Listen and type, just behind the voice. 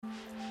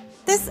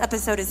This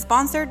episode is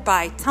sponsored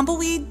by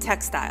Tumbleweed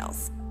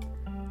Textiles.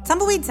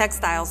 Tumbleweed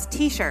Textiles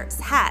t-shirts,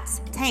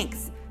 hats,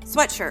 tanks,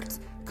 sweatshirts,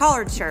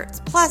 collared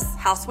shirts, plus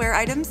houseware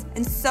items,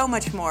 and so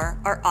much more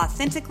are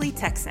authentically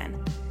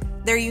Texan.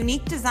 Their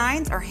unique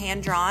designs are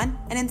hand-drawn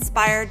and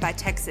inspired by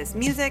Texas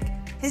music,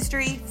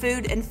 history,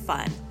 food, and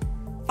fun.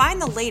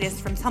 Find the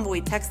latest from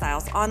Tumbleweed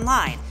Textiles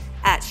online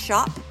at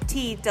shoptwt.com,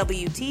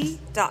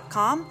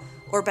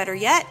 or better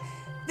yet,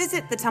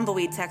 visit the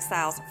Tumbleweed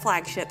Textiles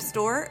flagship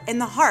store in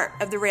the heart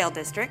of the Rail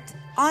District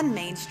on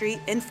Main Street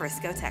in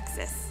Frisco,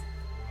 Texas.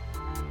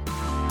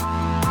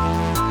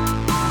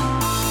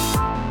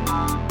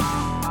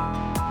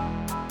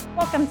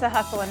 Welcome to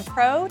Hustle and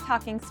Pro,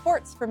 talking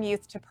sports from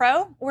youth to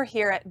pro. We're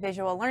here at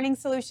Visual Learning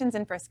Solutions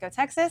in Frisco,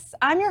 Texas.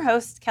 I'm your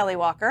host, Kelly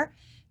Walker.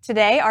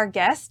 Today, our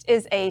guest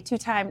is a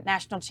two-time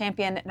national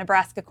champion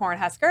Nebraska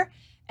Cornhusker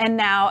and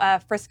now a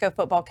Frisco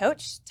football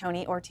coach,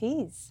 Tony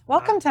Ortiz.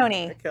 Welcome,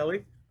 Tony. Hey,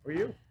 Kelly. How are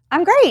you?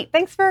 I'm great.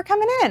 Thanks for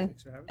coming in.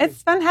 Thanks for having It's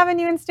me. fun having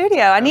you in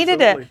studio. I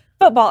needed a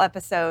football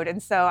episode,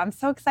 and so I'm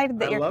so excited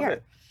that you're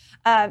here.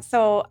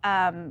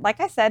 Like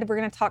I said, we're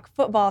going to talk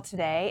football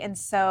today, and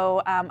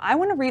so I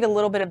want to read a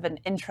little bit of an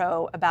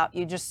intro about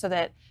you, just so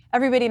that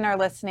everybody in our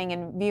listening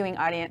and viewing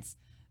audience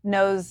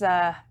knows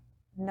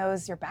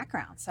your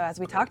background. So as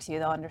we talk to you,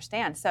 they'll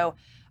understand. So,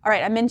 all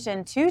right, I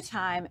mentioned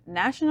two-time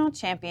national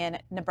champion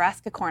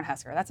Nebraska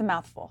Cornhusker. That's a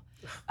mouthful.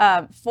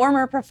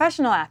 Former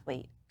professional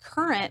athlete,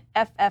 current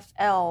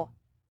FFL,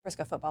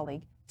 Frisco Football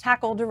League,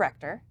 tackle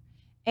director,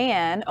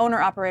 and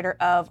owner-operator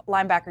of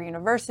Linebacker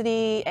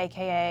University,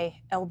 aka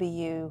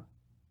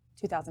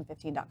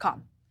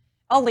LBU2015.com.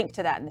 I'll link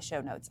to that in the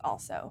show notes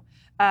also.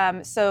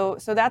 So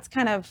that's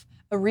kind of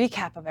a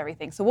recap of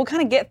everything. So we'll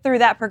kind of get through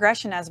that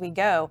progression as we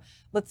go.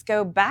 Let's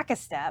go back a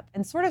step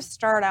and sort of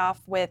start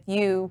off with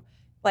you,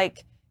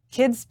 like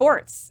kids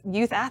sports,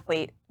 youth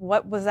athlete.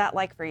 What was that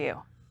like for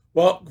you?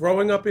 Well,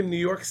 growing up in New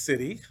York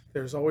City,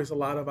 there's always a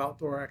lot of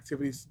outdoor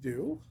activities to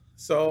do.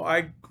 So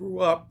I grew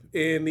up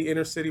in the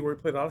inner city where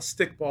we played a lot of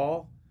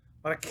stickball,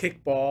 a lot of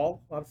kickball,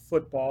 a lot of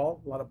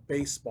football, a lot of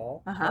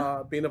baseball.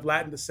 Being of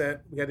Latin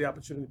descent, we had the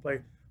opportunity to play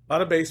a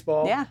lot of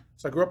baseball. Yeah.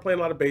 So I grew up playing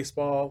a lot of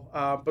baseball,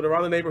 but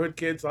around the neighborhood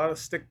kids, a lot of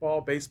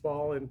stickball,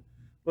 baseball, and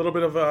a little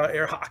bit of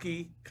air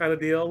hockey kind of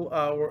deal.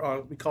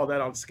 We call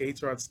that on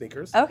skates or on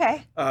sneakers.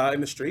 Okay.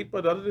 In the street,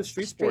 but other than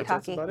street sports,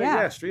 hockey, that's about yeah.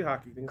 it. Yeah, street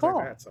hockey, things Cool.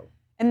 like that. So.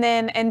 And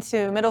then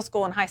into middle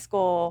school and high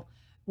school,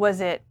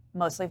 was it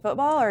mostly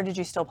football, or did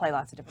you still play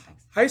lots of different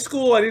things? High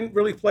school, I didn't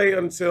really play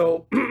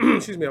until,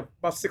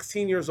 about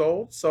 16 years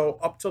old. So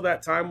up till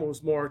that time, it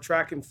was more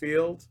track and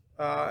field,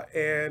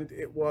 and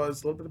it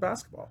was a little bit of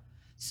basketball.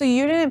 So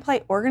you didn't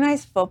play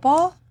organized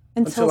football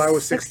until I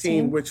was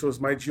 16, which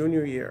was my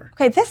junior year.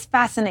 Okay, this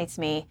fascinates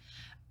me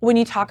when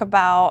you talk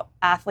about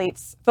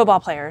athletes, football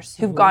players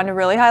who've gone to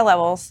really high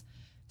levels,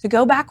 to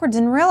go backwards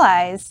and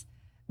realize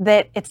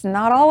that it's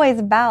not always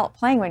about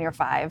playing when you're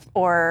 5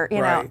 or, you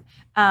know.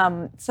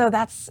 So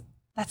that's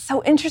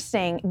so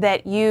interesting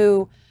that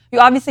you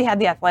obviously had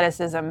the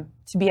athleticism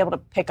to be able to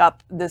pick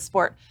up the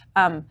sport,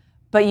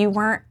 but you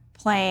weren't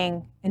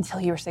playing until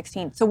you were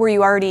 16. So were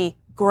you already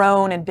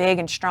grown and big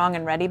and strong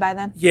and ready by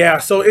then? Yeah,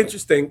 so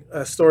interesting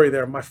story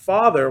there. My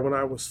father, when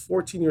I was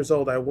 14 years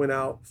old, I went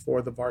out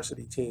for the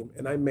varsity team,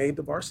 and I made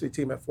the varsity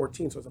team at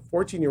 14. So as a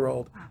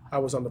 14-year-old, I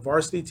was on the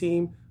varsity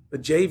team, the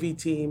JV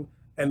team,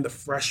 and the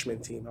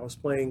freshman team. I was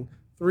playing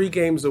 3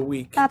 games a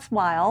week. That's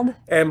wild.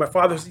 And my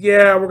father said,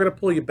 yeah, we're going to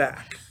pull you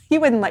back.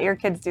 You wouldn't let your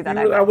kids do that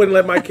either. I wouldn't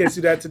let my kids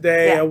do that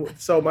today. Yeah.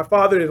 So my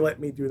father didn't let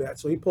me do that.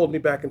 So he pulled me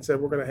back and said,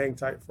 we're going to hang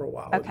tight for a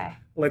while. Okay. And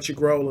let you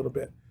grow a little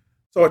bit.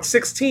 So at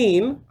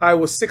 16, I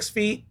was 6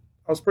 feet.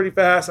 I was pretty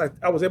fast.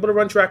 I was able to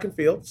run track and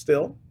field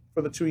still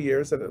for the 2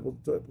 years that it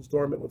was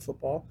dormant with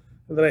football.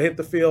 And then I hit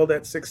the field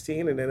at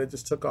 16, and then it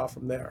just took off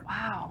from there.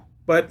 Wow.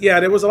 But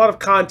yeah, there was a lot of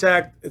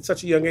contact at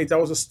such a young age. I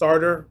was a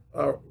starter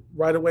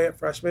right away at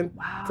freshman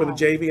for the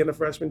JV and the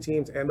freshman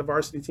teams and the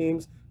varsity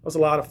teams. It was a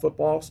lot of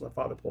football, so my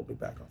father pulled me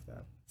back off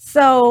that.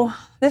 So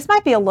this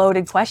might be a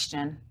loaded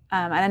question,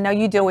 and I know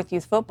you deal with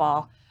youth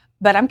football,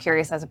 but I'm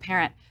curious as a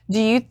parent,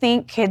 do you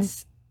think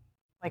kids,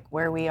 like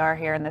where we are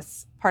here in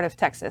this part of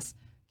Texas,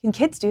 can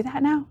kids do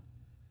that now?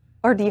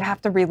 Or do you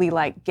have to really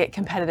like get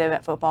competitive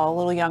at football a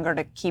little younger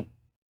to keep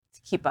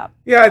up?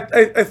 Yeah,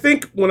 I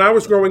think when I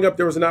was growing up,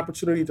 there was an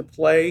opportunity to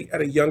play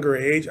at a younger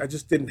age. I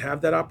just didn't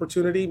have that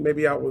opportunity.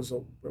 Maybe I was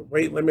a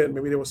weight limit.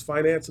 Maybe there was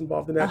finance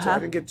involved in that. So I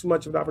didn't get too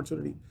much of an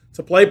opportunity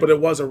to play, but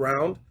it was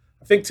around.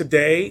 I think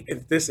today,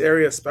 in this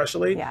area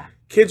especially,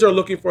 kids are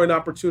looking for an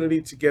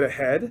opportunity to get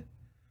ahead.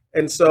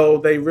 And so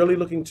they're really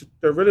looking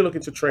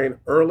to train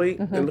early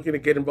and looking to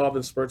get involved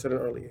in sports at an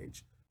early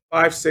age.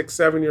 5, 6,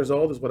 7 years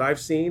old is what I've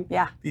seen.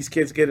 Yeah. These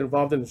kids get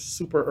involved in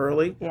super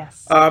early.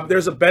 Yes.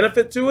 There's a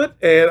benefit to it,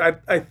 and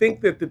I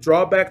think that the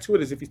drawback to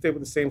it is if you stay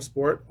with the same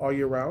sport all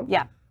year round.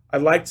 Yeah. I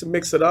like to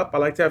mix it up. I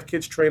like to have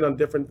kids train on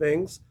different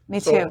things.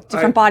 Me too.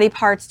 Different body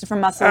parts,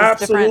 different muscles,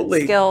 different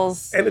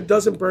skills. And it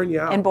doesn't burn you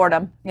out. And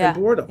boredom. Yeah. And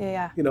boredom.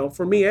 Yeah. You know,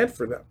 for me and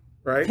for them,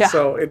 right? Yeah.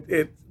 So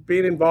it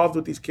being involved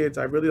with these kids,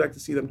 I really like to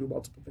see them do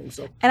multiple things.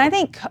 So, and I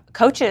think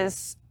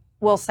coaches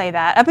will say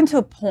that up until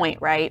a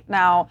point, right?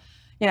 Now,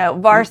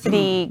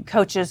 varsity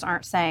coaches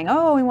aren't saying,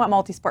 oh, we want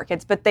multi-sport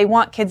kids, but they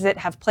want kids that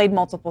have played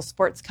multiple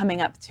sports coming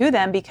up to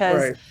them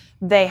because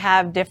they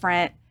have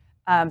different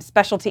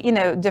specialty,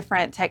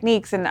 different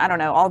techniques, and I don't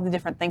know, all the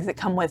different things that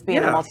come with being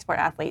a multi-sport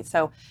athlete.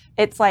 So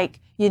it's like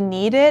you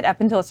need it up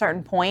until a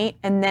certain point,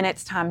 and then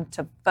it's time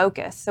to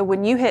focus. So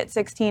when you hit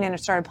 16 and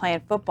started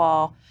playing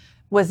football,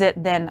 was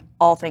it then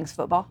all things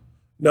football?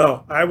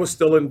 No, I was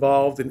still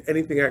involved in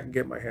anything I could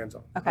get my hands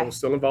on. Okay. I was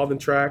still involved in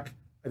track.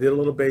 I did a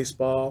little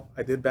baseball.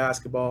 I did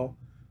basketball.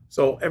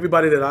 So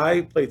everybody that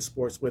I played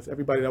sports with,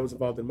 everybody that was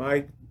involved in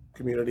my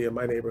community and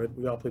my neighborhood,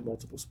 we all played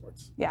multiple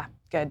sports. Yeah,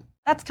 good.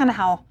 That's kind of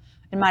how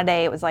in my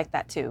day it was like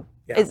that too.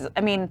 Yeah.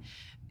 I mean,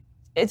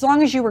 as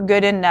long as you were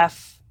good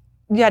enough,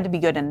 you had to be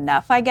good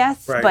enough, I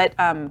guess. Right.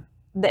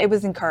 But it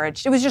was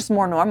encouraged. It was just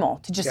more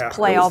normal to just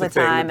play all the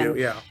time, and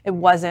it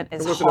wasn't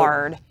as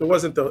hard. There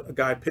wasn't a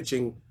guy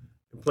pitching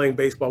and playing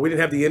baseball. We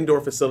didn't have the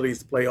indoor facilities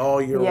to play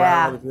all year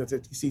round that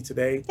you see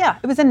today. Yeah,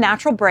 it was a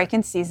natural break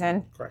in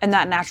season. Correct. And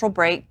that natural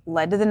break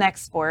led to the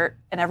next sport,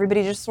 and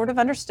everybody just sort of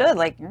understood,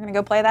 like, you're going to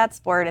go play that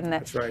sport, and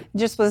That's right. It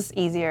just was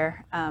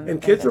easier.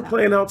 And kids were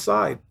playing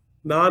outside,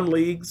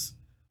 non-leagues.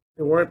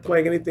 They weren't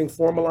playing anything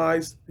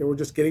formalized. They were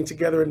just getting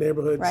together in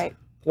neighborhoods,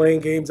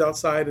 playing games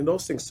outside, and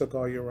those things took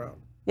all year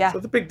round. Yeah, so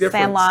it's a big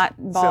difference. Sandlot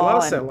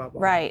ball. Sandlot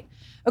ball. Right.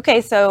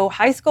 Okay, so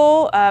high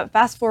school,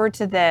 fast forward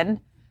to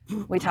then,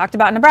 we talked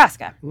about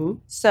Nebraska. Mm-hmm.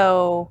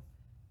 So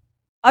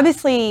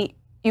obviously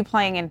you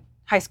playing in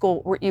high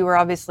school, you were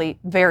obviously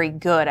very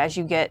good. Did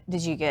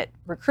you get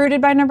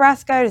recruited by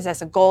Nebraska? Is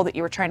this a goal that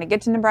you were trying to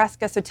get to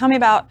Nebraska? So tell me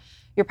about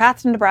your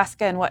path to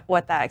Nebraska and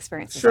what that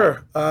experience was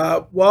Sure.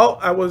 Like. Well,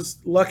 I was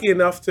lucky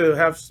enough to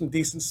have some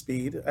decent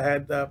speed. I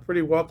had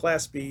pretty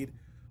world-class speed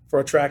for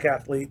a track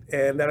athlete,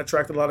 and that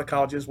attracted a lot of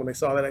colleges when they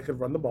saw that I could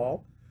run the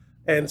ball.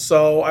 And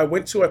so I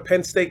went to a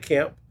Penn State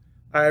camp.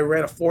 I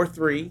ran a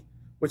 4.3,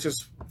 which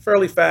is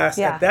fairly fast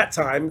at that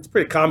time. It's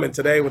pretty common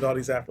today with all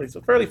these athletes,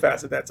 so fairly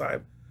fast at that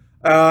time.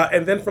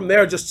 And then from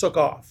there, it just took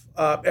off.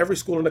 Every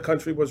school in the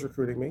country was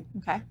recruiting me.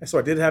 Okay. And so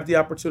I did have the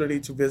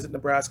opportunity to visit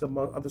Nebraska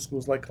among other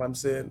schools like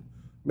Clemson,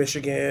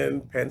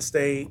 Michigan, Penn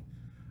State.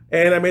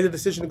 And I made the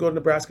decision to go to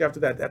Nebraska after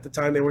that. At the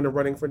time, they were in the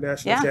running for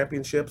national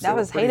championships. That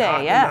was heyday,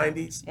 hot in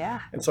the 90s. Yeah.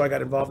 And so I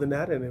got involved in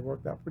that, and it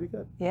worked out pretty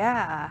good.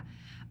 Yeah.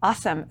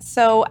 Awesome.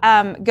 So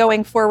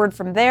going forward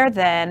from there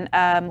then,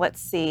 let's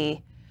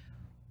see.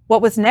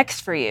 What was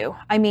next for you?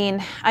 I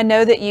mean, I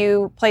know that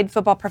you played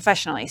football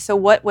professionally. So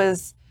what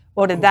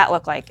did that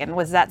look like? And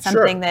was that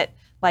something that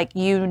like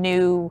you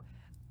knew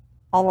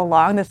all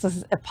along this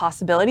was a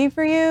possibility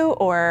for you?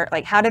 Or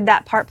like how did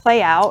that part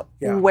play out?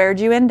 Yeah. Where'd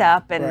you end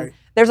up? And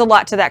there's a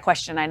lot to that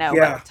question, I know.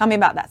 Yeah. But tell me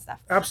about that stuff.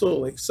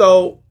 Absolutely.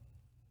 So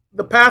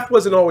the path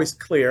wasn't always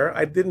clear.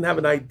 I didn't have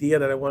an idea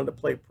that I wanted to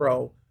play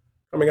pro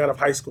coming out of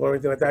high school or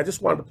anything like that. I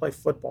just wanted to play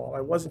football. I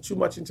wasn't too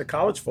much into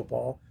college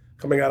football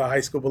coming out of high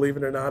school, believe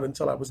it or not,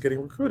 until I was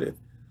getting recruited.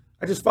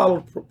 I just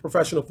followed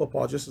professional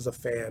football just as a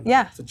fan.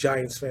 Yeah. As a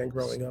Giants fan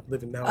growing up,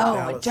 living now in Oh,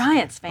 Dallas. a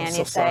Giants fan, I'm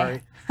you sorry.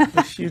 say. I'm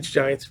a huge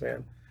Giants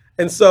fan.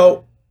 And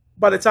so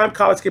by the time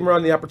college came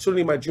around, the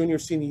opportunity my junior,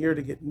 senior year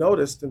to get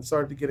noticed and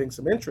started getting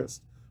some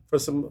interest for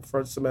some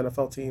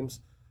NFL teams,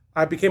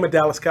 I became a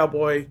Dallas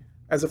Cowboy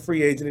as a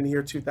free agent in the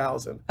year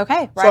 2000. Okay,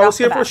 right. So I was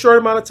here for a short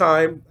amount of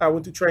time. I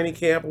went to training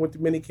camp, I went to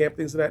mini camp,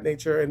 things of that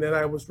nature, and then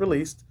I was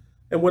released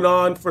and went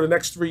on for the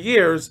next 3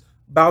 years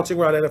bouncing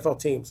around NFL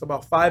teams.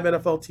 About 5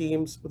 NFL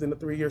teams within a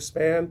 3-year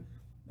span.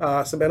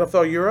 Some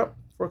NFL Europe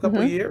for a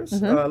couple of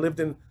years. Lived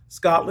in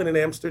Scotland and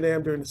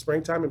Amsterdam during the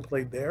springtime and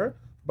played there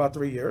for about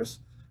 3 years.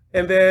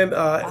 And then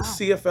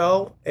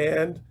CFL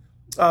and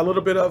a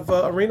little bit of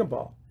arena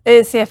ball.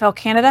 Is CFL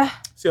Canada?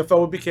 CFL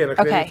would be Canada,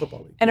 Canadian Football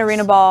League. And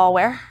arena ball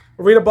where?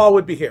 Arena ball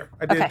would be here.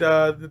 I did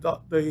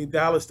the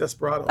Dallas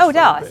Desperados. Oh,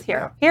 Dallas,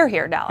 here,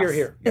 Dallas.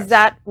 Here. Yes. Is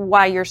that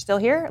why you're still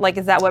here? Like,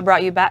 is that what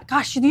brought you back?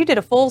 Gosh, you did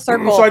a full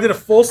circle. So I did a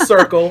full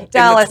circle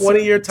Dallas in a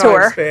 20-year time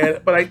tour.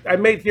 span. But I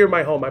made here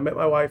my home. I met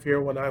my wife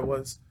here when I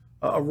was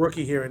a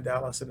rookie here in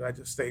Dallas, and I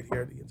just stayed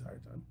here the entire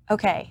time.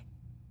 Okay.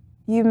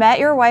 You met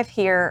your wife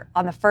here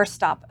on the first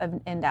stop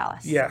in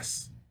Dallas.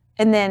 Yes.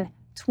 And then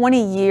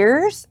 20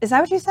 years, is that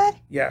what you said?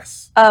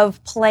 Yes.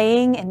 Of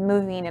playing and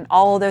moving and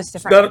all of those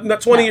different...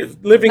 Not 20 years,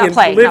 living here,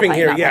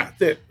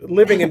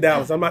 living in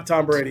Dallas. I'm not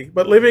Tom Brady,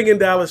 but living in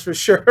Dallas for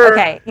sure.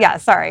 Okay, yeah,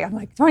 sorry. I'm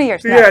like, 20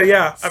 years.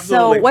 Yeah,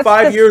 absolutely. So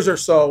 5 years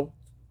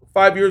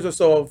or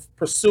so of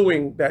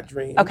pursuing that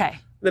dream. Okay.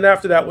 Then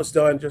after that was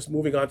done, just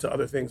moving on to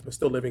other things, but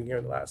still living here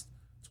in the last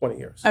 20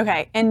 years.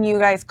 Okay, and you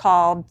guys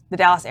called the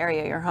Dallas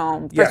area your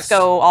home.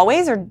 Frisco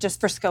always, or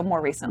just Frisco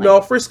more recently? No,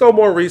 Frisco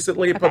more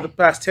recently, for the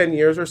past 10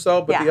 years or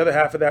so, but the other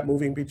half of that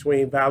moving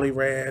between Valley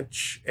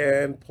Ranch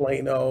and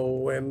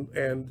Plano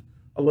and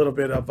a little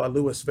bit of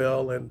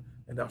Louisville and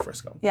now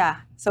Frisco.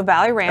 Yeah, so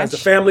Valley Ranch. As the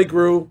family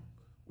grew,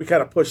 we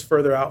kind of pushed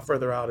further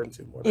out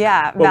into more.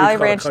 Yeah, Valley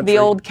Ranch, the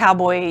old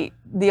cowboy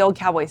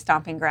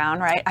stomping ground,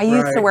 right? I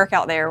used to work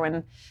out there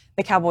when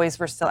the Cowboys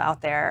were still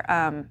out there.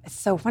 It's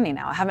so funny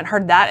now. I haven't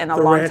heard that in a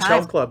the long Ranch time.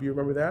 Health Club, you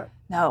remember that?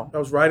 No. That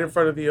was right in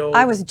front of the old.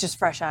 I was just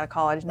fresh out of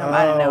college. No,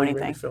 I didn't know anything.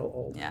 You made me feel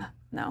old. Yeah,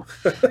 no.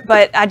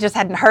 But I just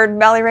hadn't heard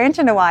Valley Ranch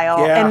in a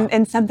while. Yeah.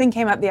 And something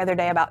came up the other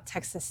day about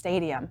Texas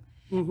Stadium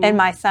and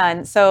my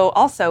son. So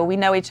also we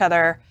know each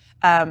other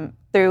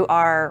through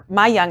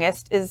my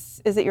youngest.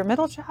 Is it your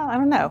middle child? I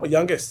don't know. My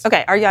youngest.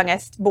 Okay, our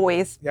youngest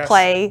boys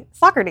play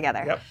soccer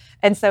together. Yep.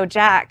 And so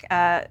Jack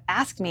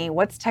asked me,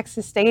 "What's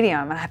Texas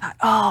Stadium?" And I thought,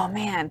 "Oh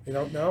man, you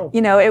don't know."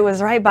 You know, it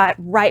was right by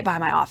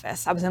my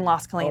office. I was in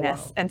Las Colinas,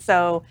 wow. And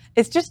so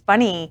it's just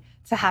funny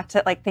to have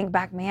to like think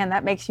back. Man,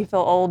 that makes you feel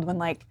old when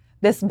like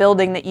this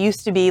building that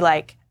used to be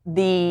like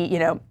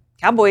the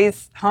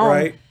Cowboys' home.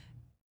 Right.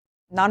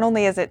 Not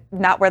only is it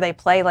not where they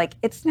play, like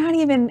it's not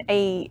even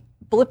a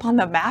blip on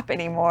the map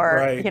anymore.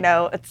 Right.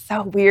 It's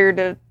so weird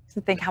to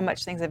think how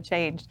much things have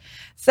changed.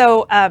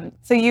 So,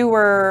 so you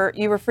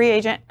were free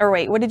agent, or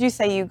wait, what did you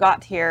say you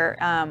got here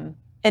and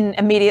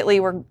immediately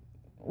were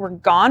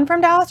gone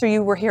from Dallas, or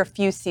you were here a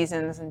few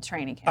seasons in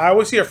training camp? I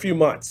was here a few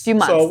months.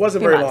 So it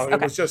wasn't very long.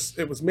 Okay.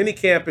 It was mini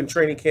camp and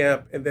training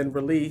camp, and then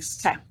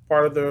released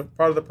part of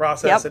the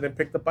process, and then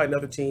picked up by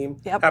another team.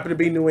 Happened to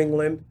be New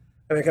England.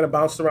 And I kind of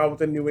bounced around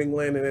within New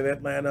England and in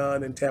Atlanta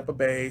and in Tampa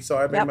Bay. So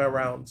I made my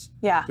rounds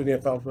through the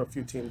NFL for a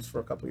few teams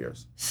for a couple of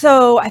years.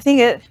 So I think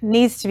it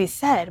needs to be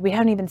said. We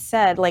haven't even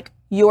said like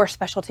your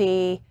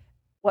specialty,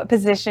 what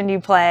position you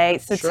play.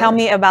 So tell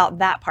me about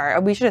that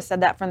part. We should have said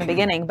that from the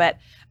beginning, but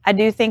I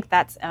do think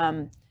that's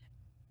an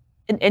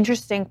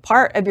interesting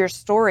part of your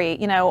story.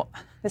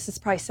 This is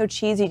probably so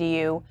cheesy to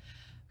you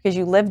because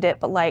you lived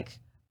it, but like,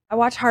 I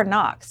watch Hard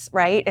Knocks,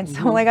 right? And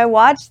so like I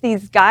watch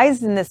these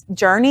guys in this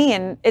journey,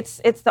 and it's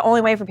the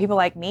only way for people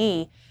like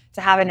me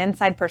to have an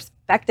inside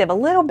perspective a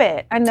little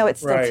bit. I know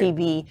it's still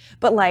TV,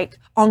 but like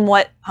on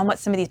what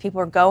some of these people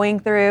are going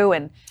through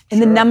and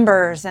the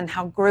numbers and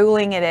how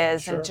grueling it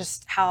is and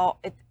just how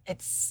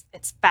it's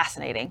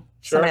fascinating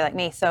for somebody like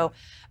me. So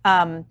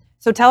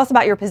so tell us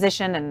about your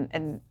position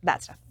and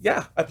that stuff.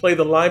 Yeah, I play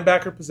the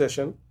linebacker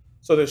position.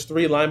 So there's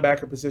 3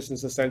 linebacker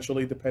positions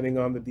essentially, depending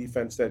on the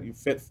defense that you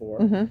fit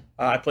for.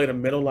 I played a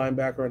middle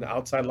linebacker and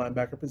outside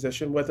linebacker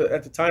position.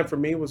 At the time for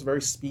me, it was a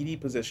very speedy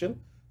position.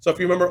 So if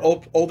you remember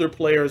older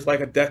players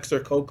like a Dexter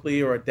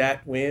Coakley or a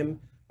Dat Wynn,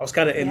 I was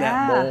kind of in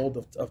that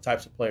mold of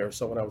types of players.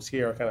 So when I was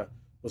here, I kind of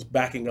was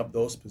backing up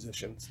those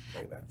positions.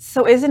 Like that.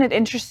 So isn't it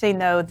interesting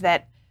though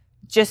that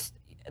just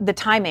the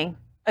timing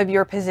of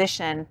your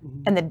position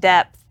and the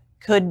depth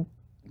could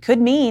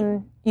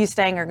mean you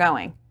staying or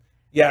going?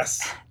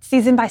 Yes.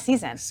 Season by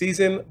season.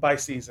 Season by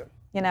season.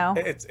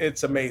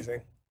 It's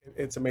amazing.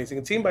 It's amazing.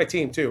 And team by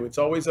team, too. It's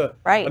always a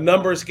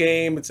numbers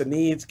game. It's a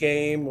needs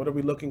game. What are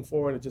we looking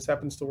for? And it just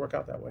happens to work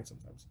out that way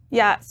sometimes.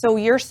 Yeah. So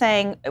you're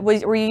saying,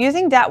 were you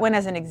using Datwin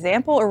as an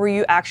example, or were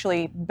you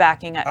actually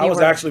backing up? I was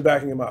actually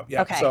backing him up,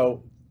 yeah. Okay.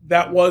 So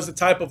that was the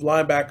type of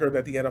linebacker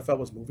that the NFL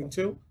was moving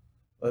to,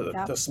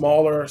 the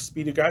smaller,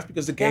 speedy guys,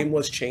 because the game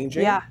was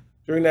changing. Yeah.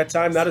 During that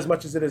time, not as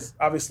much as it has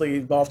obviously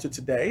evolved to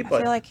today,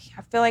 but I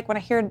feel like when I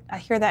hear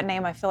that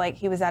name, I feel like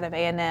he was out of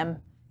A&M.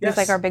 He was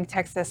like our big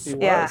Texas. He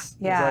was.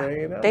 He was out of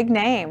A&M. Big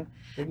name.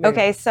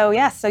 Okay, so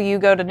so you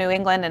go to New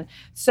England, and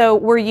so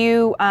were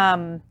you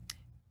at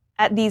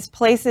these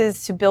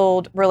places to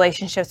build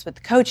relationships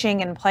with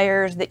coaching and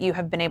players that you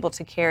have been able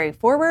to carry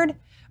forward,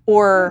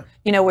 or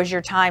was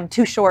your time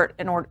too short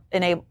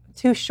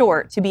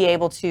to be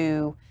able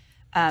to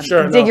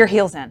dig your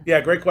heels in?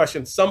 Yeah, great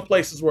question. Some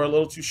places were a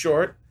little too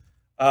short.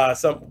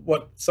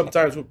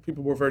 Sometimes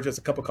people refer to as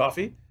a cup of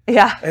coffee.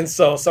 Yeah. And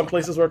so some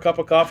places were a cup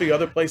of coffee.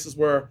 Other places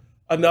were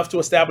enough to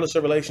establish a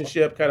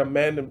relationship, kind of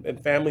men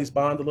and families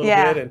bond a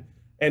little bit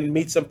and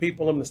meet some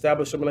people and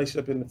establish a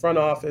relationship in the front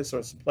office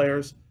or some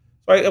players.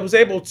 So I was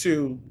able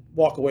to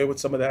walk away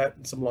with some of that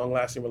and some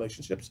long-lasting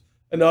relationships.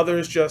 And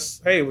others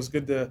just, hey, it was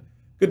good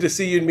to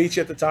see you and meet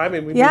you at the time,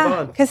 and we move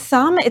on. Because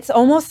some, it's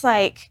almost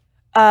like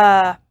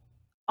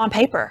on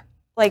paper,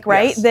 like,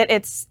 right? That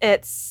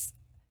it's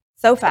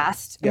so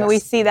fast. I mean, we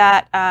see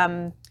that.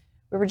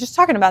 We were just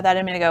talking about that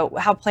a minute ago,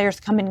 how players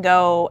come and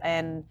go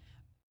and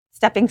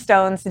stepping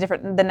stones to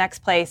the next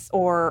place,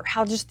 or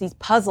how just these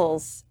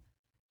puzzles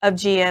of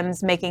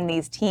GMs making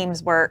these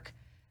teams work,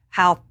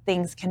 how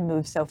things can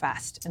move so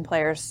fast and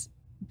players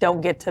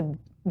don't get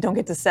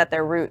to set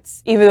their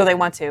roots, even though they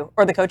want to,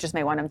 or the coaches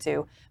may want them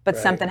to, but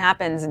something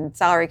happens and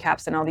salary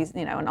caps and all these,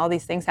 and all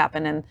these things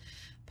happen, and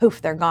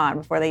poof, they're gone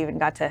before they even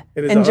got to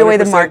enjoy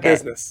the market.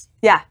 Business.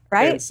 Yeah,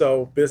 right? And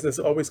so business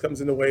always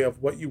comes in the way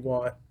of what you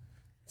want.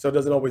 So it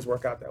doesn't always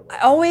work out that way. I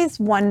always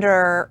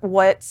wonder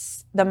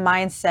what's the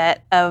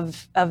mindset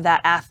of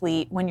that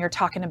athlete when you're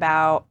talking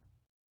about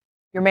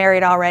you're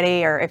married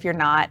already, or if you're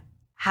not,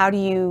 how do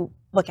you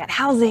look at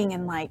housing,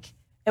 and like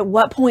at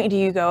what point do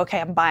you go, okay,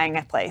 I'm buying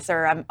a place,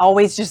 or I'm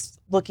always just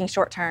looking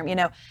short term?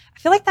 I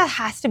feel like that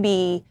has to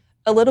be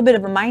a little bit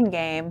of a mind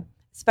game,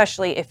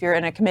 especially if you're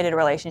in a committed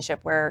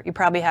relationship where you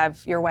probably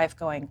have your wife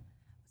going,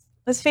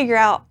 let's figure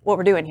out what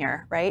we're doing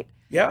here, right?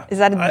 Yeah. Is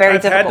that a very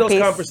difficult piece? I've had those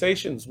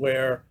conversations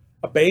where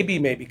a baby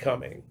may be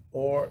coming,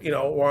 or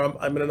or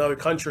I'm in another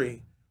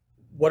country.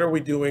 What are we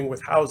doing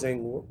with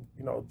housing?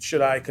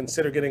 Should I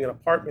consider getting an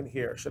apartment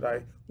here? Should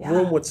I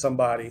room with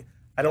somebody?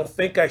 I don't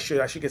think I should.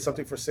 I should get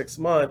something for 6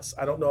 months.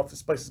 I don't know if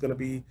this place is going to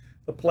be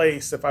the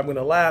place, if I'm going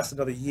to last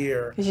another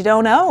year. Because you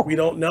don't know. We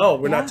don't know.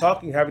 We're not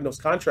having those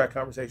contract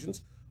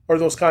conversations, or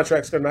those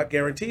contracts are not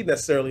guaranteed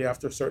necessarily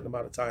after a certain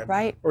amount of time.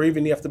 Right. Or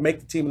even you have to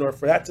make the team in order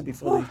for that to be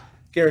fully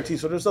guaranteed.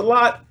 So there's a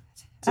lot.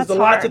 There's a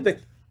lot to think.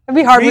 It'd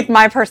be hard with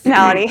my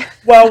personality.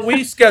 Well,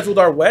 we scheduled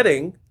our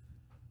wedding.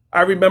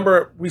 I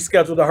remember we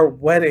scheduled our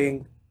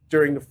wedding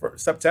during the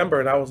September,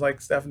 and I was like,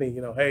 Stephanie,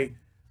 hey,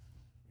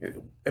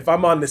 if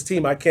I'm on this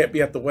team, I can't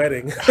be at the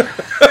wedding.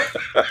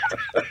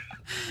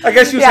 I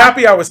guess she was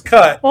happy I was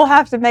cut. We'll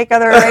have to make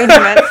other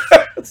arrangements.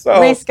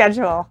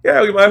 Reschedule.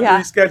 Yeah, we might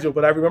have to reschedule.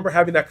 But I remember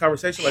having that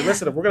conversation. Like,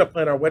 listen, if we're going to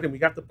plan our wedding, we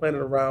have to plan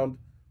it around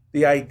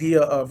the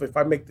idea of, if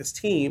I make this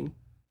team,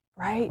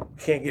 right, we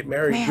can't get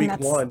married week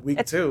 1,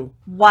 week 2.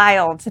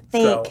 Wild to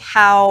think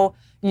how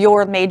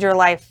your major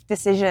life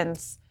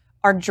decisions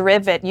are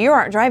driven. You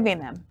aren't driving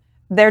them.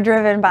 They're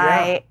driven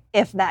by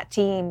if that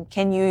team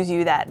can use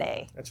you that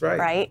day. That's right.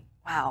 Right?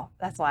 Wow,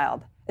 that's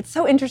wild. It's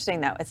so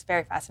interesting, though. It's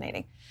very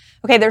fascinating.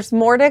 Okay, there's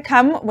more to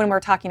come when we're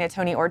talking to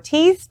Tony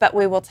Ortiz, but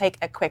we will take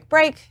a quick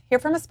break, hear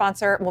from a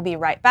sponsor. We'll be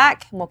right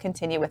back, and we'll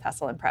continue with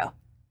Hustle and Pro.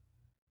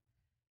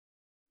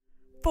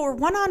 For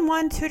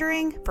one-on-one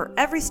tutoring for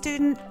every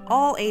student,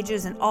 all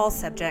ages, and all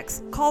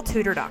subjects, call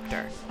Tutor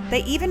Doctor.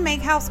 They even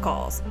make house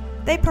calls.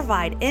 They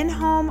provide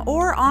in-home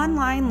or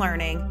online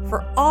learning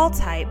for all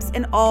types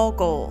and all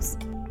goals.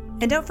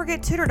 And don't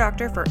forget Tutor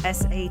Doctor for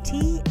SAT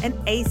and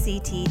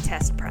ACT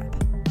test prep.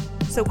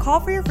 So call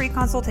for your free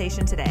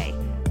consultation today,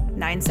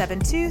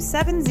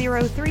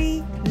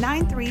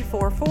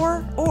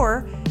 972-703-9344,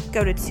 or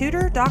go to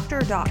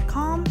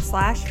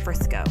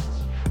tutordoctor.com/Frisco.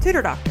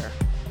 Tutor Doctor,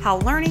 how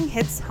learning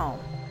hits home.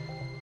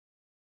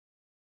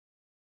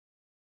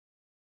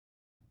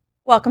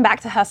 Welcome back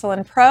to Hustle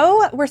and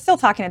Pro. We're still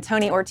talking to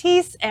Tony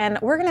Ortiz, and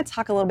we're going to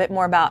talk a little bit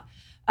more about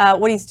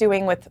what he's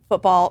doing with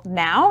football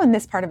now in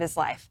this part of his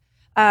life.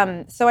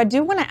 So I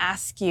do want to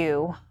ask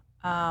you,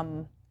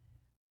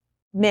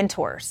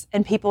 mentors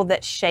and people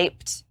that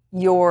shaped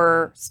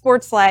your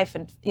sports life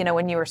and,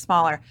 when you were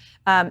smaller.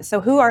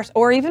 So who are,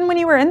 or even when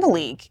you were in the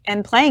league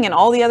and playing in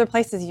all the other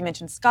places you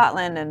mentioned,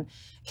 Scotland and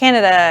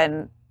Canada,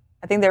 and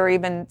I think there were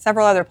even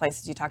several other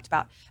places you talked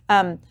about.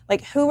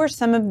 Who were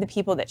some of the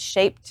people that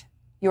shaped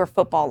your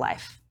football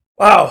life?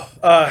 Wow.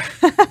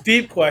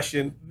 Deep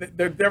question.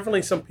 There are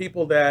definitely some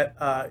people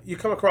that you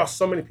come across,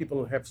 so many people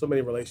who have so many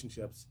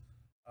relationships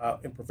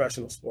in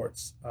professional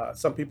sports.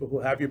 Some people who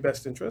have your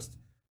best interest,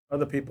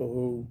 other people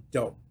who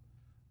don't.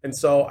 And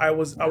so I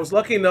was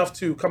lucky enough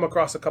to come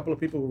across a couple of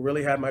people who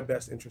really had my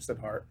best interest at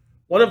heart.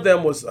 One of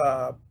them was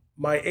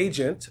my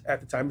agent at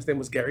the time. His name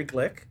was Gary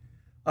Glick.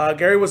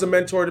 Gary was a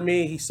mentor to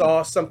me. He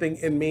saw something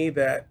in me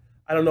that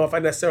I don't know if I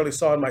necessarily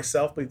saw in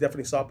myself, but he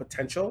definitely saw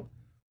potential.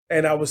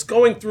 And I was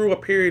going through a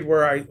period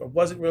where I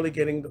wasn't really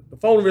getting, the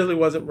phone really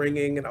wasn't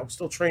ringing, and I was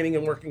still training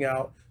and working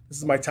out. This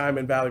is my time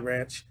in Valley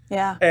Ranch.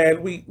 Yeah. And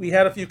we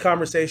had a few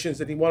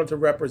conversations, and he wanted to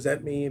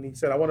represent me. And he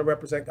said, I want to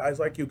represent guys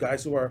like you,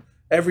 guys who are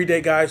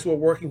everyday guys who are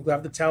working, who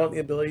have the talent and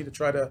the ability to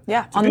try to do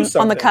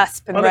something. On the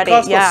cusp and on ready.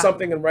 On the cusp of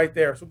something and right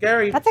there. So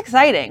Gary. That's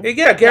exciting.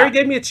 Yeah, Gary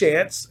gave me a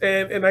chance,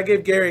 and I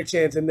gave Gary a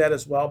chance in that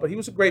as well. But he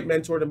was a great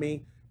mentor to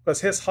me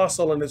because his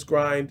hustle and his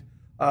grind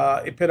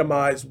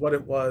epitomized what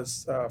it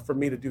was for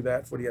me to do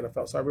that for the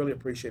NFL. So I really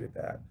appreciated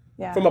that.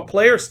 Yeah. From a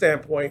player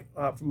standpoint,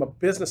 from a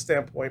business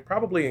standpoint,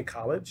 probably in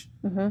college,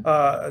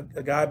 a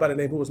guy by the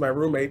name who was my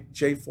roommate,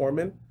 Jay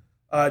Foreman.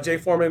 Jay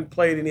Foreman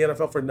played in the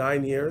NFL for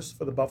 9 years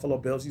for the Buffalo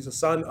Bills. He's a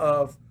son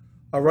of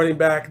a running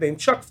back named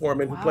Chuck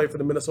Foreman, who played for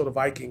the Minnesota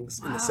Vikings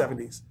in the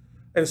 70s.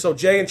 And so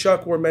Jay and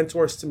Chuck were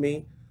mentors to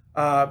me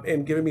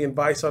and giving me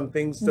advice on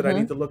things that I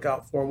need to look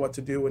out for and what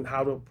to do and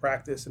how to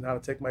practice and how to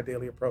take my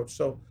daily approach.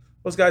 So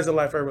those guys in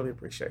life I really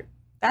appreciate.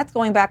 That's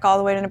going back all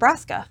the way to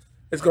Nebraska.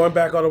 It's going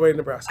back all the way to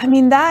Nebraska. I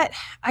mean, I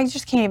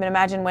just can't even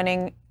imagine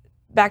winning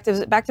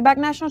back-to-back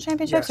national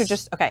championships. Or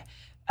just, okay,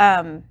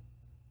 the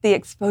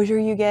exposure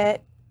you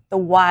get, the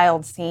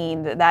wild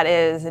scene that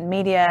is in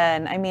media,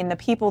 and I mean the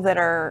people that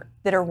are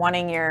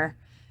wanting your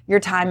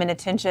time and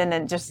attention,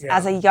 and just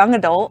as a young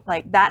adult,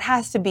 like that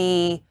has to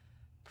be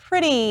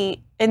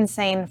pretty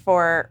insane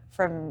for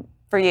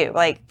you,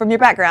 like from your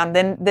background,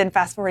 then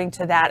fast forwarding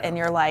to that, and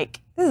you're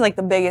like, this is like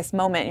the biggest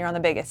moment. You're on the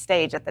biggest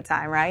stage at the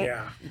time, right?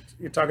 Yeah,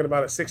 you're talking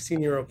about a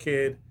 16-year-old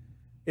kid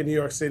in New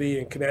York City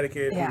and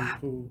Connecticut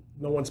who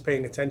no one's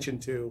paying attention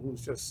to,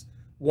 who's just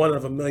one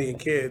of a million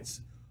kids,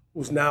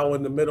 who's now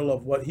in the middle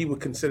of what he would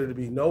consider to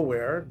be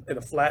nowhere in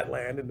a flat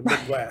land in the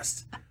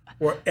Midwest,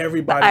 where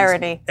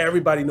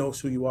everybody knows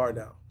who you are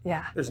now.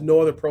 Yeah. There's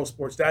no other pro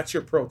sports. That's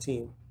your pro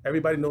team.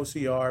 Everybody knows who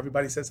you are.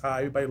 Everybody says hi.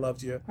 Everybody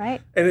loves you.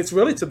 Right. And it's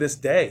really to this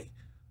day.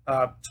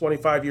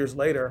 25 years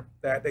later,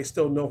 that they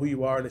still know who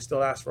you are and they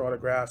still ask for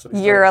autographs.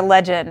 You're a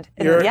legend.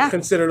 You're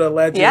considered a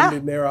legend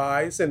in their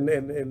eyes and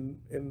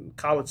in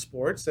college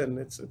sports, and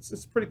it's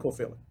a pretty cool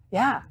feeling.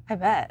 Yeah, I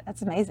bet.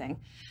 That's amazing.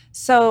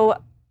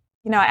 So,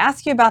 I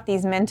asked you about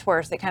these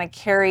mentors that kind of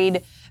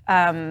carried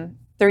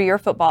through your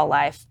football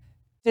life.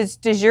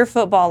 Does your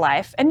football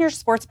life and your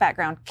sports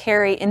background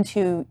carry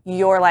into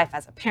your life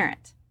as a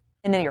parent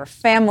and in your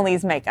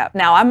family's makeup?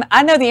 Now,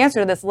 I know the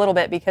answer to this a little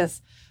bit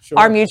because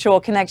our mutual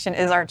connection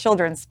is our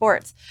children's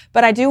sports,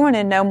 but I do want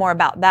to know more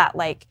about that.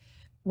 Like,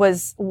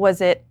 was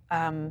it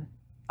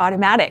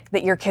automatic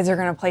that your kids are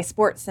going to play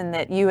sports and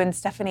that you and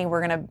Stephanie were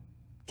going to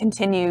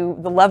continue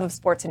the love of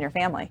sports in your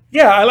family?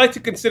 Yeah, I like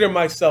to consider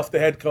myself the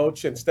head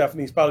coach, and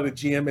Stephanie's probably the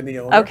GM and the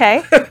owner.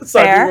 Okay,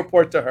 so fair. I do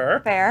report to her.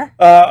 Fair.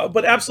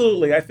 But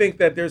absolutely, I think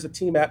that there's a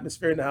team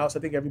atmosphere in the house. I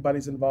think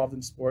everybody's involved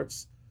in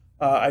sports.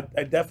 I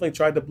definitely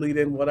tried to bleed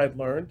in what I've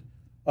learned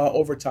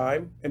over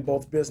time in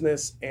both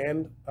business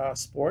and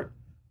sport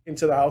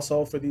into the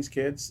household for these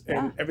kids,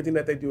 and everything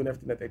that they do and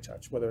everything that they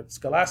touch, whether it's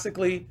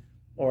scholastically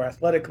or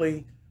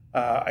athletically.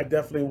 I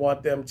definitely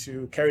want them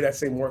to carry that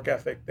same work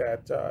ethic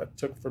that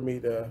took for me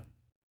to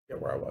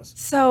get where I was.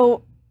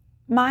 So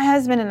my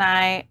husband and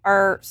I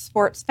are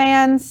sports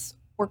fans.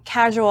 We're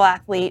casual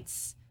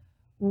athletes.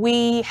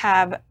 We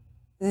have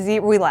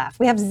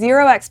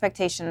zero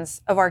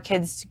expectations of our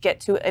kids to get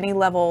to any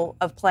level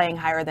of playing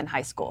higher than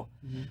high school.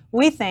 Mm-hmm.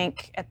 We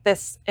think at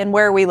this and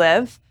where we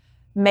live,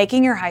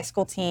 making your high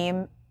school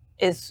team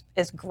is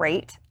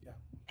great,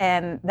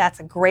 and that's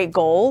a great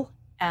goal.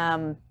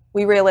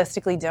 We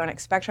realistically don't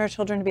expect our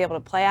children to be able to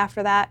play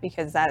after that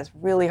because that is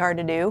really hard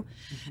to do.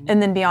 Mm-hmm.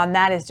 And then beyond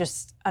that is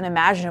just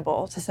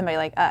unimaginable to somebody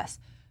like us.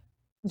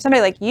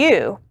 Somebody like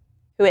you,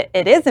 who it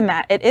is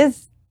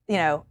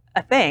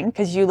a thing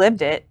because you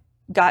lived it,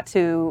 got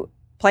to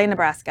play in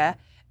Nebraska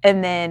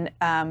and then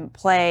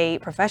play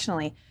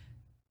professionally.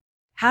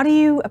 How do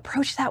you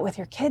approach that with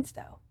your kids,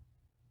 though?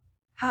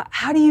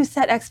 How do you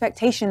set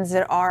expectations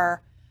that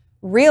are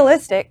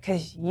realistic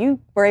because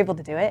you were able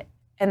to do it?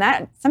 And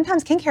that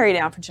sometimes can carry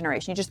down for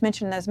generations. You just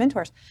mentioned those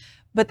mentors,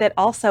 but that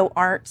also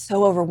aren't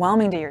so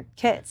overwhelming to your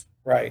kids.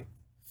 Right.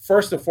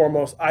 First and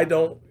foremost, I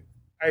don't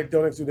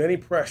exude any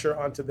pressure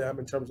onto them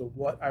in terms of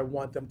what I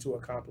want them to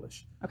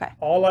accomplish. Okay.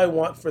 All I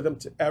want for them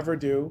to ever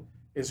do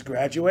is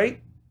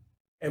graduate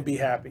and be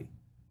happy.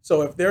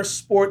 So if their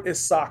sport is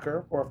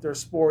soccer, or if their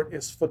sport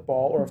is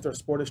football, or if their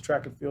sport is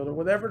track and field, or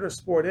whatever their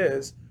sport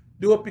is,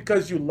 do it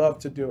because you love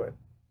to do it.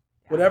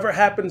 Yeah. Whatever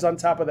happens on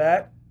top of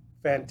that,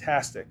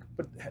 fantastic.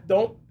 But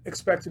don't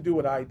expect to do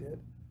what I did.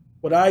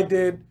 What I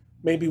did,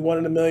 maybe 1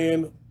 in a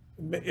million,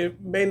 it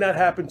may not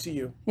happen to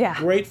you. Yeah.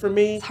 Great for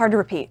me. It's hard to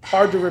repeat.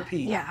 Hard to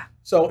repeat. Yeah.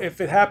 So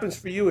if it happens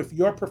for you, if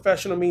your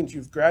professional means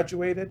you've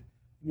graduated,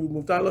 you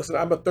moved on. Listen,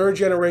 I'm a third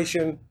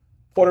generation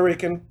Puerto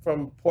Rican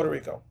from Puerto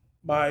Rico.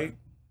 My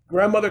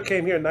grandmother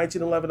came here in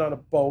 1911 on a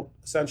boat,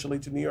 essentially,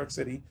 to New York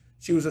City.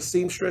 She was a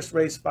seamstress,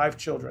 raised 5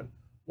 children,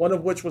 one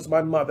of which was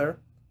my mother,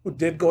 who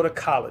did go to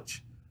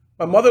college.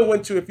 My mother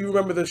went to, if you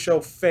remember the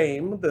show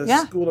Fame, the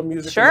School of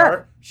Music and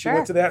Art. She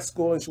went to that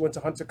school and she went to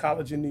Hunter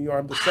College in New York.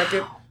 I'm the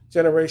second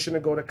generation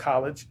to go to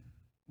college.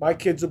 My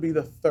kids will be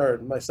the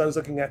third. My son's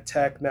looking at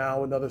tech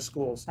now and other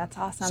schools. That's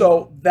awesome.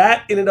 So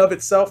that in and of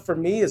itself for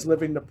me is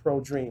living the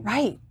pro dream.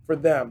 Right. For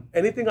them.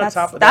 Anything on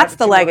top of that. That's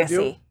the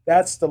legacy.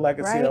 That's the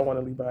legacy I want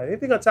to leave behind.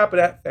 Anything on top of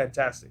that,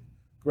 fantastic.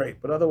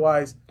 Great. But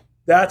otherwise,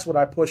 that's what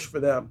I push for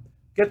them.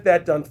 Get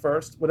that done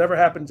first. Whatever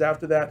happens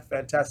after that,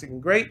 fantastic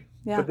and great.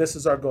 Yeah. But this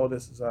is our goal.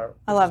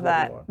 I love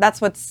that. That's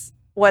what's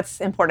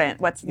important.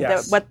 What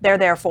they're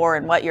there for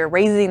and what you're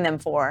raising them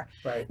for.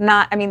 Right.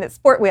 The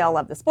sport, we all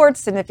love the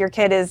sports, and if your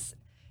kid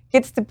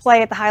gets to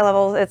play at the high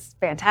levels, it's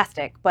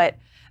fantastic. But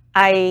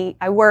I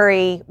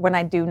worry when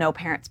I do know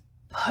parents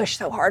push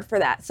so hard for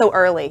that so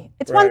early.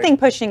 It's one thing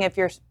pushing if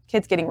your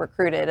kid's getting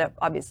recruited.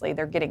 Obviously,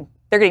 they're getting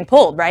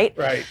pulled, right?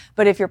 Right.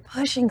 But if you're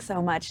pushing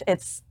so much,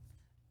 it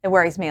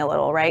worries me a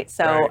little, right?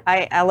 So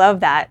I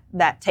love that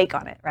take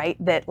on it, right?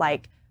 That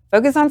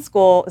focus on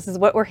school. This is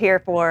what we're here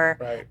for.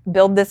 Right.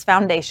 Build this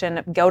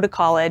foundation. Go to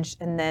college,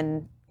 and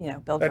then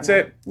build. That's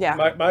it. Yeah.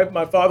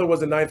 My father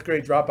was a 9th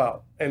grade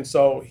dropout, and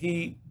so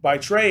he, by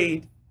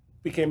trade,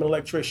 became an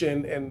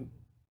electrician and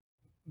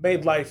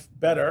made life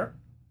better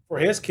for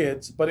his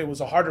kids. But it was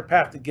a harder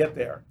path to get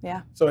there.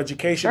 Yeah. So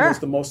education was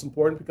the most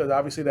important because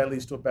obviously that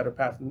leads to a better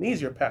path and an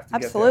easier path to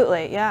get there.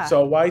 Absolutely. Yeah.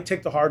 So why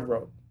take the hard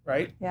road?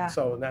 Right? Yeah.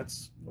 So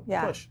that's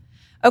push.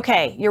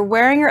 Okay, you're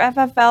wearing your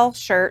FFL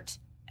shirt,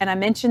 and I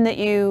mentioned that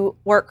you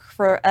work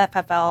for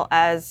FFL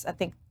as, I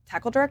think,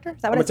 tackle director?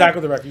 Is that what I'm a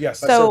tackle director, yes.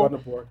 So, I serve on the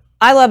board.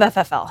 I love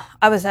FFL.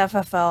 I was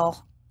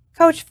FFL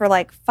coach for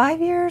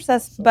 5 years.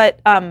 But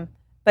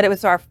it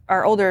was our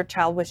older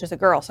child, which is a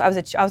girl, so I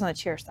was on the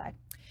cheer side.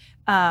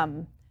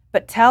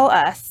 But tell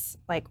us,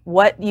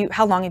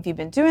 how long have you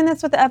been doing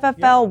this with the FFL?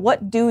 Yeah.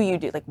 What do you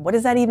do? What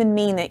does that even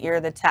mean that you're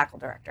the tackle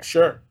director?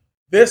 Sure.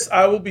 This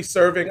I will be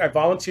serving. I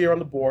volunteer on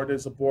the board.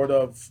 There's a board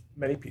of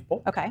many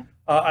people. Okay.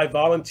 I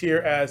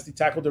volunteer as the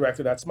tackle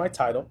director. That's my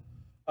title.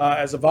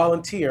 As a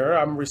volunteer,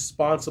 I'm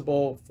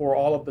responsible for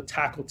all of the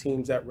tackle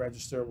teams that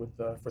register with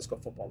the Frisco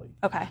Football League.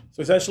 Okay.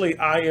 So essentially,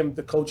 I am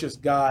the coach's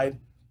guide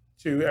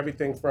to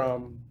everything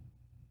from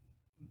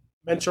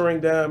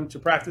mentoring them to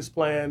practice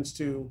plans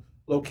to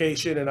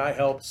location, and I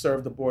help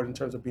serve the board in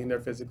terms of being there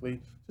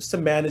physically, just to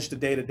manage the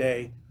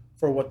day-to-day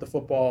for what the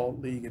football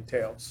league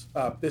entails.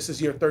 This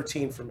is year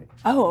 13 for me.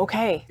 Oh,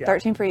 okay. Yeah.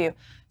 13 for you.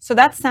 So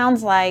that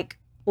sounds like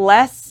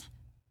less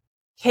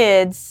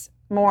kids,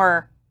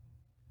 more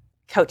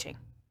coaching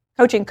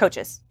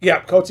coaches. Yeah,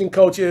 coaching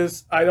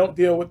coaches. I don't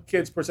deal with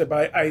kids per se,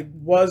 but I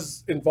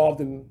was involved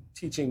in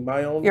teaching my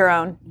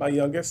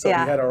youngest. So we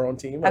had our own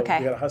team. Okay.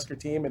 We had a Husker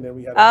team, and then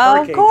we had a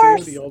Hurricane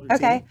team, the older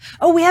team.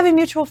 Oh, we have a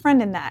mutual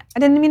friend in that. I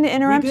didn't mean to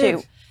interrupt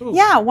you. Ooh.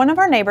 Yeah, one of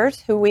our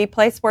neighbors who we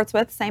play sports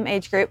with, same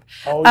age group.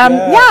 Oh,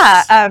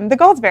 yes. Yeah, the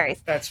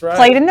Goldsberries. That's right.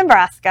 Played in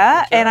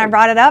Nebraska, and I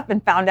brought it up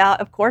and found out,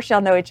 of course,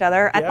 y'all know each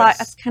other. I thought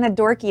that's kind of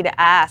dorky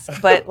to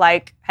ask, but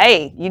like,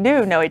 hey, you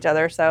do know each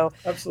other, so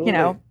absolutely. You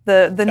know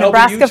the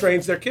Nebraska LBU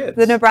trains their kids.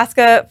 The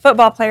Nebraska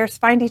football players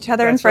find each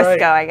other in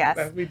Frisco, I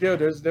guess. We do.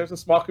 There's a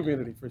small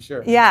community for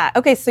sure. Yeah.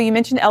 Okay. So you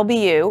mentioned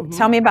LBU. Mm-hmm.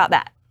 Tell me about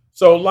that.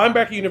 So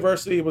Linebacker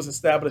University was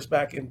established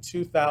back in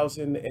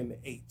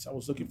 2008. I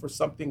was looking for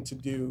something to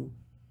do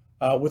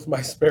with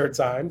my spare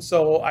time.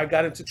 So I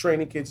got into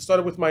training kids.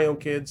 Started with my own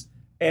kids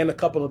and a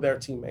couple of their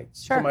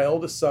teammates. Sure. So my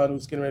oldest son,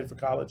 who's getting ready for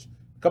college,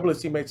 a couple of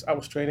his teammates I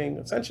was training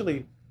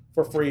essentially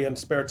for free in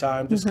spare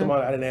time. Just come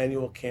on at an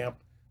annual camp.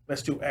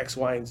 Let's do X,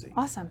 Y, and Z.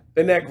 Awesome.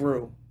 Then that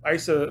grew. I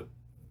used to,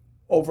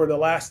 over the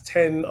last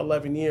 10,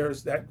 11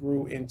 years, that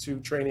grew into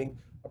training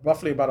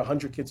roughly about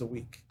 100 kids a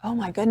week. Oh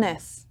my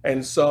goodness.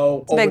 And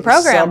so it's over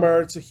the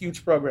summer, it's a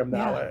huge program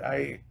now.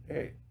 Yeah.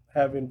 I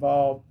have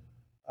involved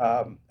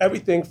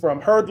everything from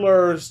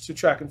hurdlers to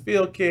track and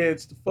field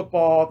kids to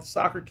football to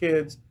soccer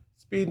kids,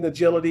 speed and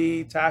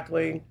agility,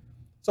 tackling.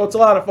 So it's a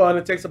lot of fun.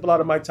 It takes up a lot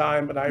of my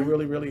time, but I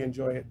really, really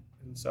enjoy it.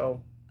 And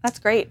so that's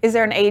great. Is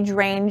there an age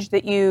range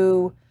that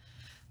you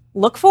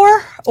look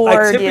for? Or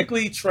I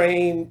typically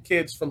train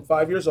kids from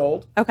 5 years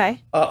old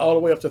all the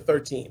way up to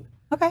 13.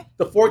 Okay.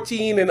 The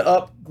 14 and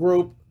up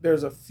group,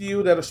 there's a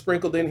few that are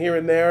sprinkled in here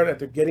and there that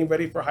they're getting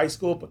ready for high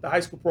school, but the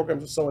high school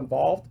programs are so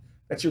involved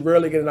that you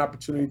rarely get an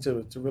opportunity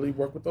to really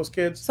work with those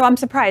kids. So I'm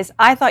surprised.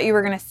 I thought you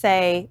were going to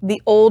say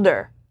the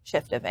older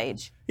shift of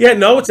age. Yeah,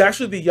 no, it's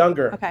actually the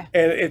younger. Okay.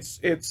 And it's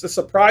a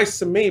surprise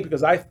to me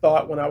because I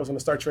thought when I was going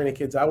to start training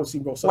kids, I would see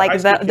most of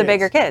like the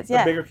bigger kids.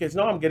 The bigger kids.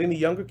 No, I'm getting the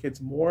younger kids.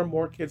 More and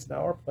more kids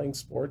now are playing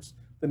sports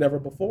than ever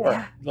before.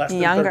 Yeah. Less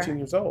than 13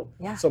 years old.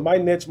 Yeah. So my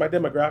niche, my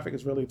demographic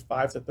is really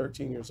 5 to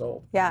 13 years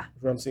old. Yeah.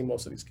 Where I'm seeing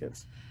most of these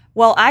kids.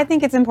 Well, I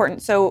think it's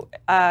important. So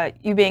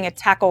you being a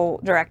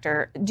tackle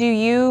director, do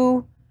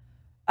you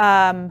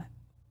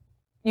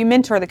you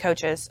mentor the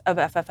coaches of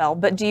FFL,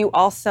 but do you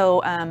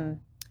also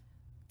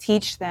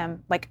teach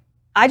them? Like,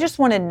 I just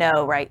want to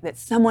know, right, that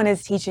someone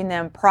is teaching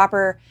them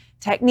proper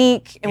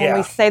technique. And when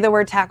we say the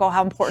word tackle,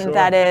 how important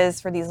that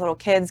is for these little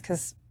kids,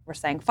 because we're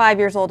saying 5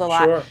 years old a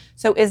lot. Sure.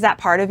 So is that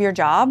part of your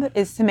job,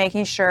 is to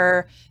making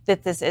sure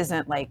that this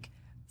isn't like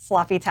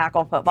sloppy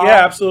tackle football?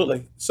 Yeah,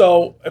 absolutely.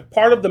 So a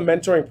part of the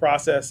mentoring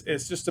process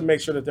is just to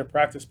make sure that their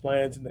practice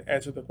plans and to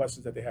answer the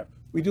questions that they have.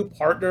 We do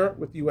partner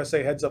with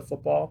USA Heads Up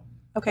Football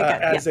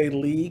as a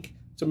league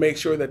to make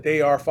sure that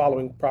they are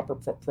following proper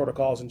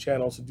protocols and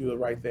channels to do the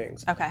right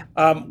things. Okay.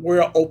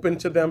 We're open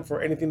to them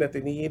for anything that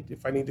they need.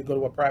 If I need to go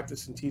to a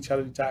practice and teach how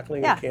to do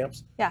tackling in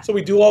camps. Yeah. So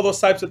we do all those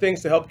types of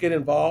things to help get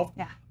involved.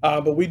 Yeah.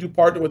 But we do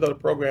partner with other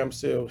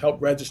programs to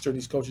help register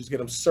these coaches, get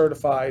them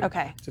certified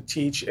to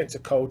teach and to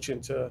coach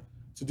and to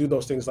do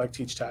those things like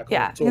teach tackle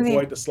to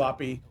avoid the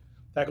sloppy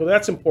tackle.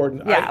 That's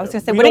important. Yeah, I was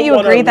going to say, wouldn't you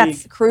agree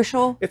that's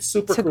crucial? It's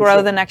super to crucial.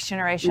 Grow the next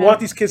generation. We want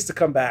these kids to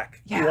come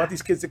back. Yeah. We want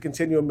these kids to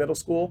continue in middle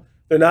school.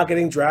 They're not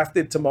getting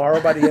drafted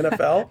tomorrow by the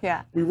NFL.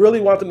 Yeah. We really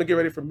want them to get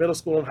ready for middle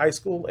school and high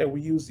school, and we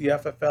use the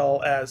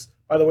FFL as,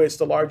 by the way, it's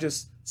the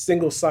largest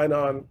single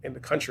sign-on in the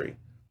country.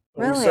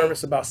 Really? We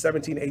service about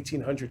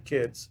 1,800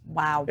 kids.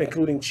 Wow.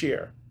 Including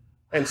cheer.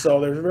 And so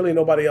there's really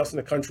nobody else in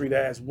the country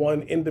that has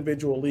one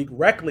individual league,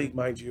 rec league,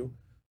 mind you,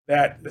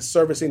 that is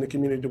servicing the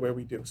community the way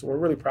we do. So we're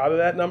really proud of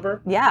that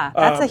number. Yeah,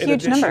 that's a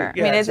huge number. I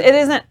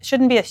mean,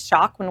 shouldn't be a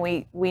shock when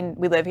we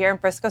live here in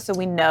Frisco, so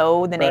we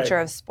know the nature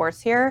of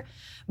sports here.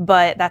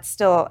 But that's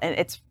still,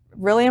 it's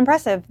really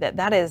impressive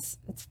it's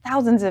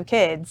thousands of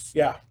kids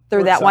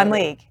through that one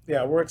league.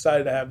 Yeah, we're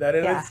excited to have that.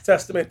 And it's a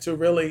testament to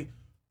really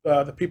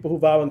the people who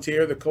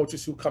volunteer, the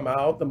coaches who come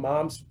out, the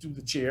moms who do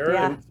the cheer.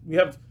 Yeah. And we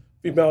have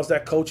females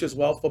that coach as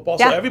well, football.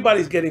 So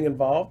everybody's getting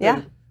involved.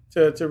 Yeah.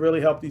 To really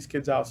help these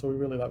kids out, so we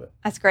really love it.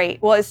 That's great.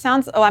 Well, it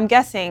sounds. I'm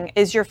guessing,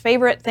 is your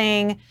favorite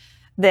thing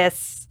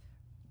this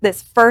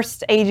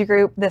first age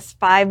group, this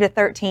 5 to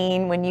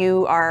 13, when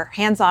you are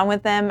hands-on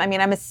with them? I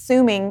mean, I'm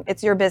assuming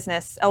it's your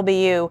business,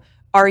 LBU.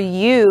 Are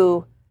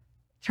you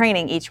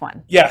training each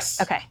one?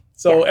 Yes. Okay.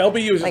 So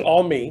LBU is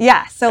all me.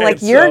 Yeah. So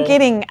you're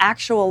getting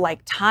actual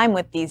time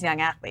with these young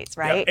athletes,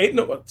 right?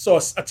 Yeah, so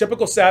a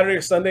typical Saturday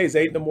or Sunday is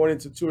 8 in the morning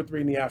to 2 or 3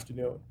 in the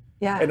afternoon.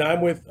 Yeah. And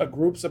I'm with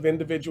groups of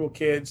individual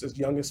kids as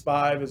young as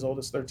 5, as old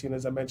as 13,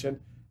 as I mentioned.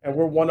 And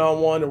we're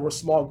one-on-one and we're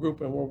small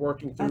group and we're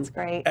working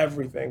through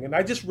everything. And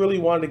I just really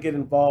wanted to get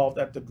involved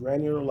at the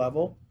granular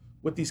level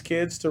with these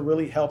kids to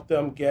really help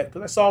them get,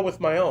 because I saw it with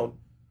my own.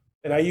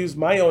 And I use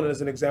my own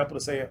as an example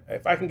to say,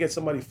 if I can get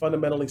somebody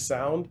fundamentally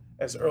sound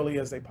as early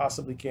as they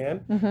possibly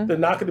can, they're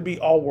not going to be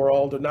all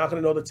world. They're not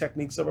going to know the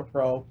techniques of a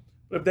pro.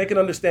 But if they can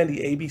understand the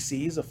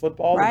ABCs of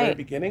football at the very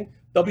beginning,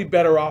 they'll be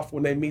better off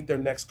when they meet their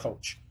next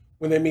coach,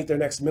 when they meet their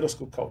next middle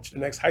school coach, their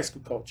next high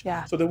school coach.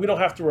 Yeah. So that we don't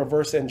have to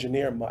reverse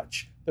engineer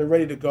much. They're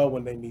ready to go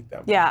when they meet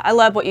them. Yeah, I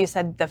love what you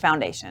said, the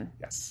foundation.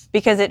 Yes.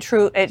 Because it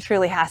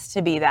truly has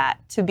to be that.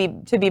 To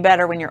be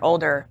better when you're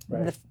older,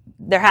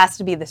 there has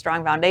to be the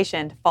strong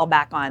foundation to fall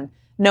back on,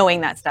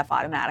 knowing that stuff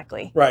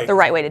automatically. Right. The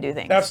right way to do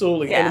things.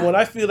 Absolutely. Yeah. And when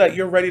I feel that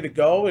you're ready to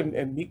go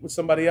and meet with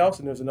somebody else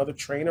and there's another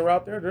trainer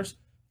out there's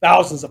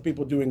thousands of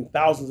people doing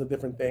thousands of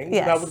different things.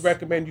 Yes. And I would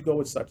recommend you go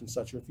with such and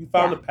such. Or if you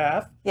found a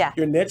path,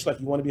 your niche, like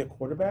you want to be a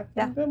quarterback,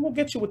 then we'll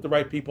get you with the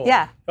right people,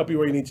 help you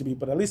where you need to be.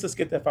 But at least let's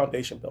get that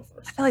foundation built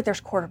first. I feel like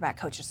there's quarterback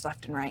coaches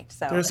left and right.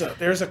 So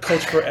there's a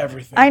coach for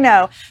everything. I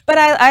know. But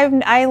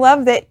I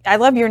love that. I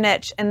love your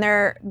niche. And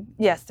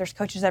there's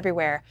coaches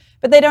everywhere.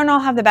 But they don't all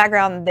have the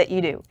background that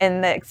you do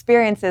and the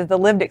experiences, the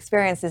lived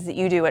experiences that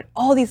you do at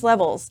all these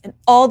levels and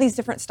all these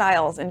different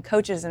styles and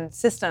coaches and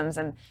systems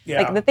and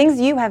like the things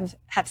you have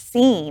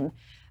seen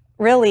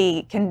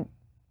really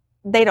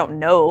they don't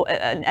know.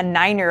 A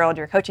 9-year-old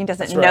you're coaching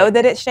doesn't know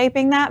that it's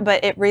shaping that,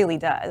 but it really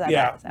does.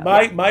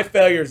 My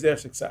failures, their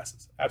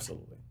successes.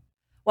 Absolutely.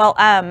 Well,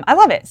 I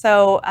love it.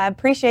 So I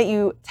appreciate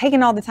you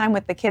taking all the time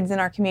with the kids in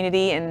our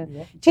community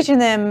and teaching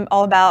them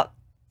all about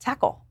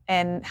tackle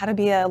and how to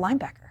be a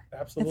linebacker.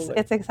 Absolutely.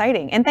 It's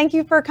exciting. And thank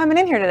you for coming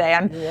in here today.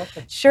 I'm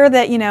sure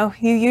that, you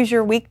use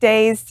your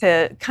weekdays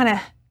to kind of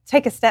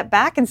take a step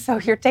back. And so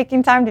you're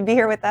taking time to be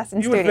here with us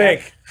in studio. You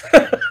would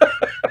think.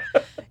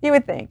 You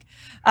would think.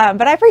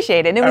 But I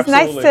appreciate it. And it was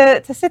nice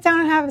to sit down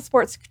and have a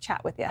sports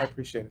chat with you. I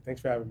appreciate it.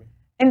 Thanks for having me.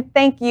 And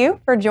thank you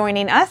for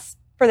joining us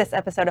for this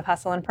episode of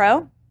Hustle and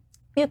Pro.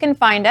 You can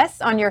find us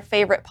on your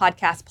favorite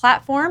podcast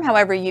platform,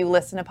 however you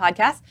listen to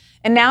podcasts.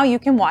 And now you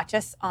can watch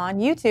us on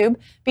YouTube.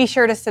 Be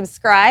sure to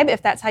subscribe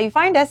if that's how you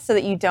find us so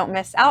that you don't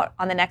miss out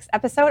on the next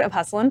episode of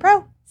Hustle and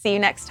Pro. See you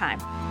next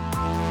time.